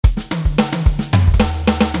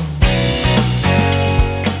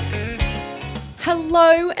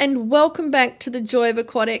Hello and welcome back to the Joy of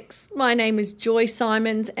Aquatics. My name is Joy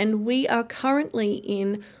Simons and we are currently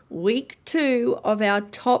in week 2 of our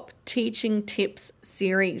top teaching tips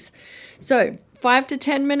series. So 5 to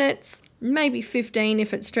 10 minutes, maybe 15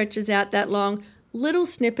 if it stretches out that long, little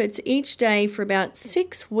snippets each day for about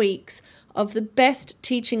 6 weeks of the best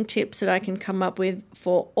teaching tips that I can come up with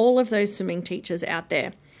for all of those swimming teachers out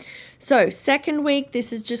there. So second week, this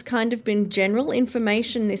has just kind of been general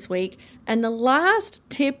information this week. And the last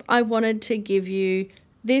tip I wanted to give you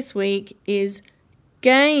this week is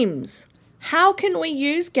games. How can we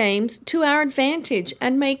use games to our advantage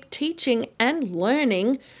and make teaching and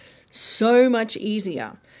learning so much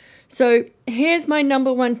easier? So here's my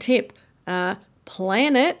number 1 tip.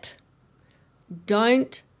 Plan it.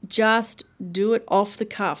 Don't just do it off the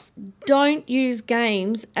cuff. Don't use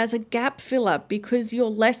games as a gap filler because your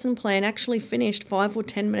lesson plan actually finished 5 or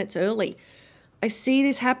 10 minutes early. I see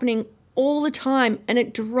this happening all the time and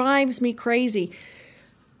it drives me crazy.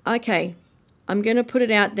 Okay, I'm going to put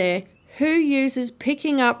it out there. Who uses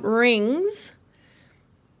picking up rings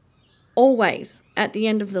always at the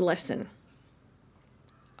end of the lesson?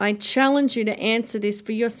 I challenge you to answer this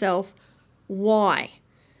for yourself. Why?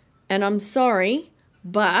 And I'm sorry,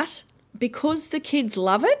 but because the kids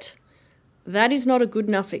love it, that is not a good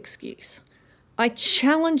enough excuse. I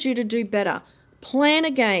challenge you to do better. Plan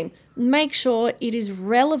a game. Make sure it is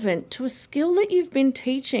relevant to a skill that you've been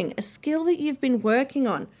teaching, a skill that you've been working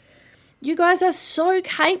on. You guys are so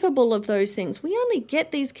capable of those things. We only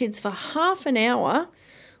get these kids for half an hour.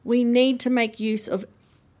 We need to make use of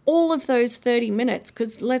all of those 30 minutes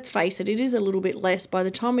because let's face it, it is a little bit less. By the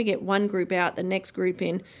time we get one group out, the next group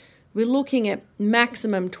in, we're looking at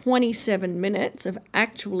maximum 27 minutes of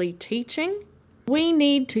actually teaching. We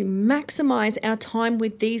need to maximize our time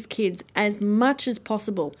with these kids as much as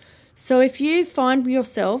possible. So if you find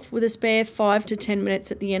yourself with a spare 5 to 10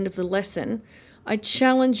 minutes at the end of the lesson, I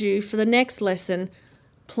challenge you for the next lesson,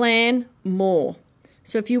 plan more.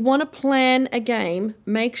 So if you want to plan a game,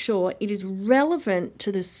 make sure it is relevant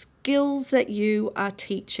to the skills that you are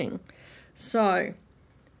teaching. So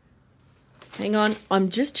hang on, I'm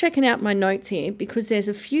just checking out my notes here because there's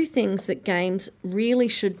a few things that games really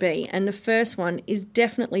should be. And the first one is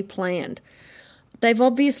definitely planned. They've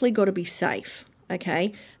obviously got to be safe,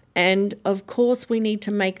 okay? And of course, we need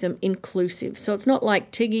to make them inclusive. So it's not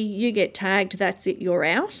like, Tiggy, you get tagged, that's it, you're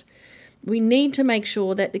out. We need to make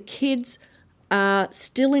sure that the kids are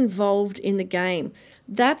still involved in the game.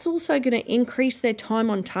 That's also going to increase their time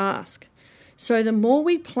on task. So the more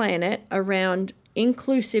we plan it around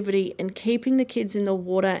inclusivity and keeping the kids in the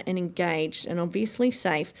water and engaged and obviously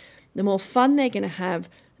safe, the more fun they're going to have,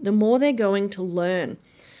 the more they're going to learn.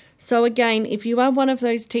 So again, if you are one of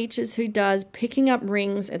those teachers who does picking up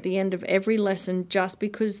rings at the end of every lesson just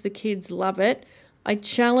because the kids love it, I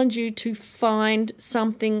challenge you to find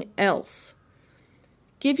something else.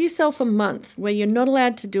 Give yourself a month where you're not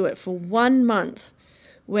allowed to do it for 1 month,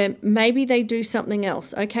 where maybe they do something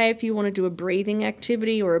else. Okay, if you want to do a breathing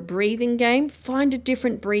activity or a breathing game, find a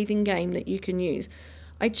different breathing game that you can use.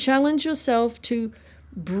 I challenge yourself to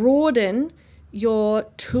broaden your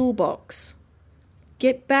toolbox.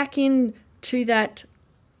 Get back into that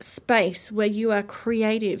space where you are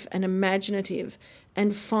creative and imaginative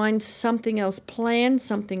and find something else, plan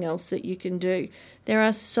something else that you can do. There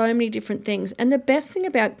are so many different things. And the best thing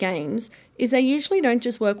about games is they usually don't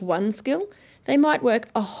just work one skill. They might work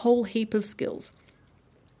a whole heap of skills.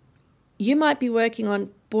 You might be working on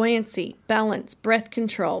buoyancy, balance, breath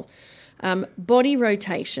control, body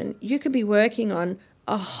rotation. You could be working on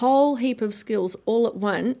a whole heap of skills all at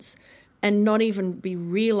once and not even be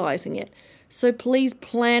realizing it. So please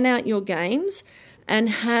plan out your games and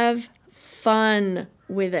have fun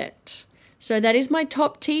with it. So that is my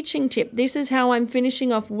top teaching tip. This is how I'm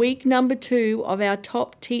finishing off week number 2 of our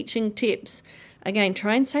top teaching tips. Again,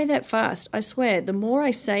 try and say that fast. I swear, the more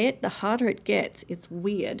I say it, the harder it gets. It's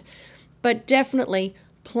weird. But definitely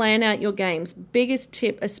plan out your games. Biggest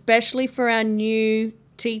tip, especially for our new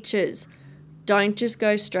teachers, don't just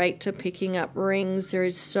go straight to picking up rings. There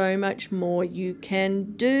is so much more you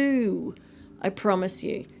can do. I promise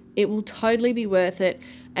you. It will totally be worth it,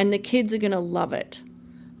 and the kids are going to love it.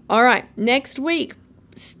 All right, next week,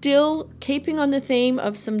 still keeping on the theme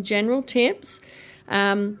of some general tips,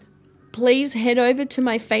 please head over to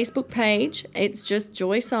my Facebook page. It's just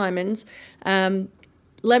Joy Simons.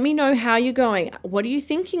 Let me know how you're going. What are you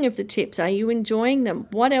thinking of the tips? Are you enjoying them?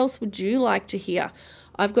 What else would you like to hear?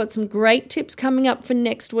 I've got some great tips coming up for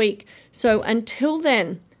next week. So until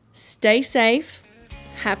then, stay safe.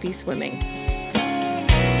 Happy swimming.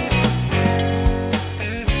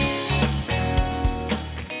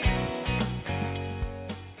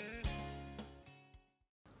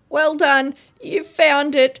 Well done. You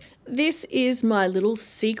found it. This is my little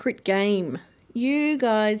secret game. You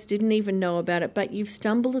guys didn't even know about it, but you've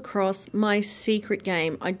stumbled across my secret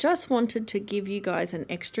game. I just wanted to give you guys an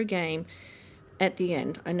extra game at the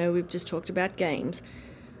end. I know we've just talked about games,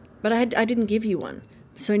 but I didn't give you one.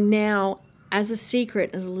 So now, as a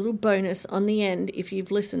secret, as a little bonus on the end, if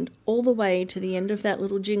you've listened all the way to the end of that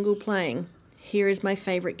little jingle playing, here is my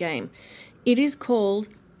favorite game. It is called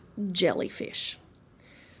Jellyfish.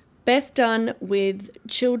 Best done with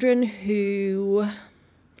children who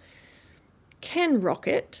can rock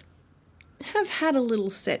it, have had a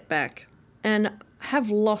little setback, and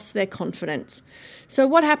have lost their confidence. So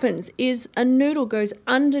what happens is a noodle goes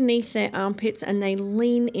underneath their armpits and they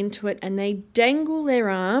lean into it and they dangle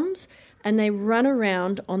their arms and they run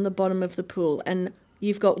around on the bottom of the pool. And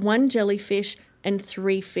you've got one jellyfish and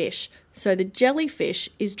 3 fish. So the jellyfish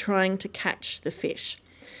is trying to catch the fish.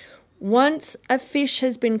 Once a fish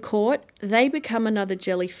has been caught, they become another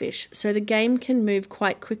jellyfish. So the game can move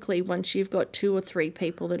quite quickly once you've got 2 or 3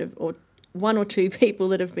 people that have, or 1 or 2 people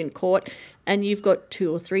that have been caught, and you've got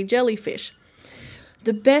 2 or 3 jellyfish.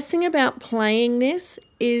 The best thing about playing this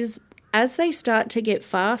is as they start to get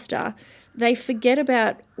faster, they forget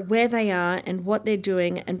about where they are and what they're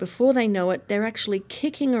doing, and before they know it, they're actually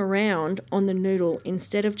kicking around on the noodle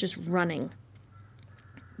instead of just running.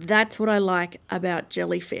 That's what I like about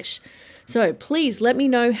jellyfish. So please let me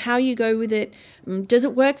know how you go with it. Does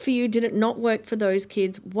it work for you? Did it not work for those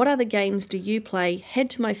kids? What other games do you play? Head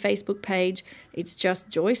to my Facebook page. It's just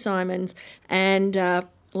Joy Simons, and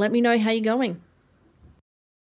let me know how you're going.